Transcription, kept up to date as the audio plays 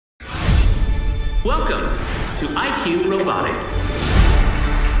Welcome to IQ Robotic.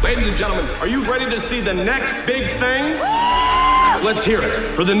 Ladies and gentlemen, are you ready to see the next big thing? Let's hear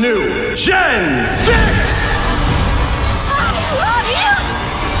it for the new Gen 6!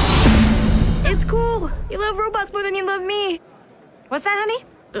 It's cool. You love robots more than you love me. What's that, honey?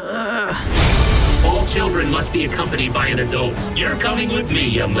 All children must be accompanied by an adult. You're coming with me,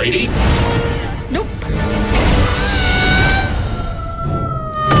 young lady. Nope.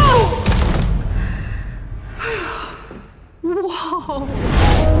 Whoa.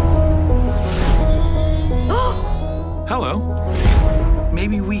 Hello.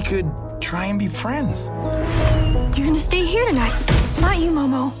 Maybe we could try and be friends. You're gonna stay here tonight. Not you,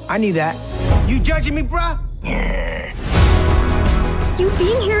 Momo. I knew that. You judging me, bruh? You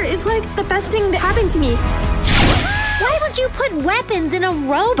being here is like the best thing that happened to me. Why would you put weapons in a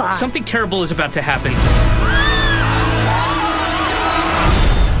robot? Something terrible is about to happen.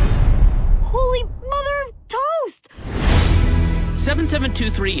 Holy mother of toast!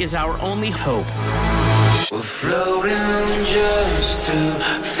 7723 is our only hope. We're floating just to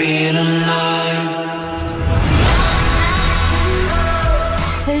feel alive.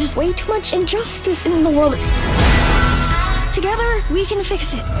 There's way too much injustice in the world. Together, we can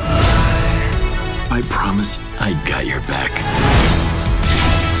fix it. I promise I got your back.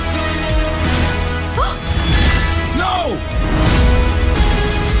 No!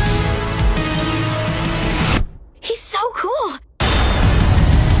 He's so cool.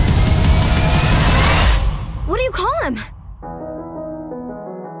 What do you call him?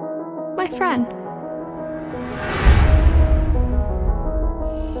 My friend.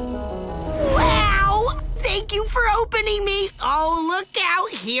 Wow! Thank you for opening me. Oh, look out.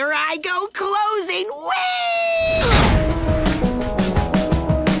 Here I go closing. Whee!